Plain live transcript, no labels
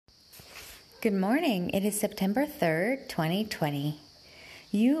Good morning. It is September 3rd, 2020.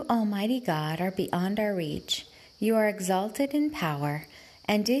 You, Almighty God, are beyond our reach. You are exalted in power,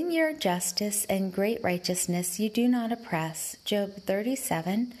 and in your justice and great righteousness you do not oppress. Job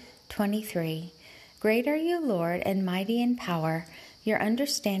 37:23. Great are you, Lord, and mighty in power. Your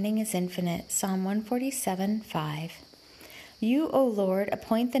understanding is infinite. Psalm 147:5. You, O Lord,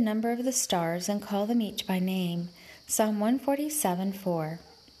 appoint the number of the stars and call them each by name. Psalm 147:4.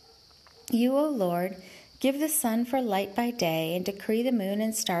 You, O Lord, give the sun for light by day, and decree the moon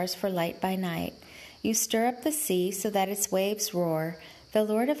and stars for light by night. You stir up the sea so that its waves roar. The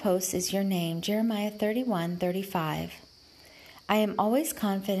Lord of hosts is your name. Jeremiah 31:35. I am always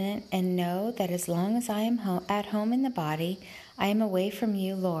confident and know that as long as I am at home in the body, I am away from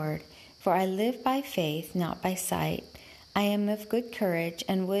you, Lord, for I live by faith, not by sight. I am of good courage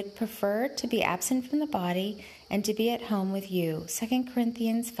and would prefer to be absent from the body and to be at home with you. 2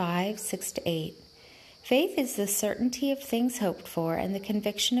 Corinthians 5:6-8. Faith is the certainty of things hoped for and the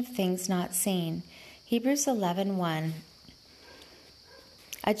conviction of things not seen. Hebrews 11:1.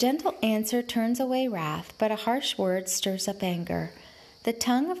 A gentle answer turns away wrath, but a harsh word stirs up anger. The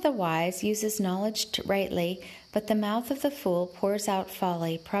tongue of the wise uses knowledge rightly, but the mouth of the fool pours out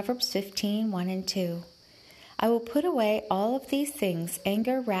folly. Proverbs 15:1-2. I will put away all of these things,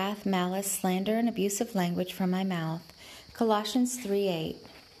 anger, wrath, malice, slander, and abusive language from my mouth. Colossians 3:8.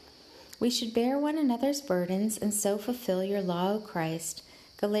 We should bear one another's burdens and so fulfill your law, O Christ.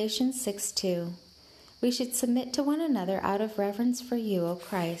 Galatians 6:2. We should submit to one another out of reverence for you, O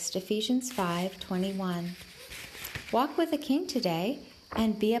Christ. Ephesians 5:21. Walk with the King today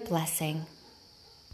and be a blessing.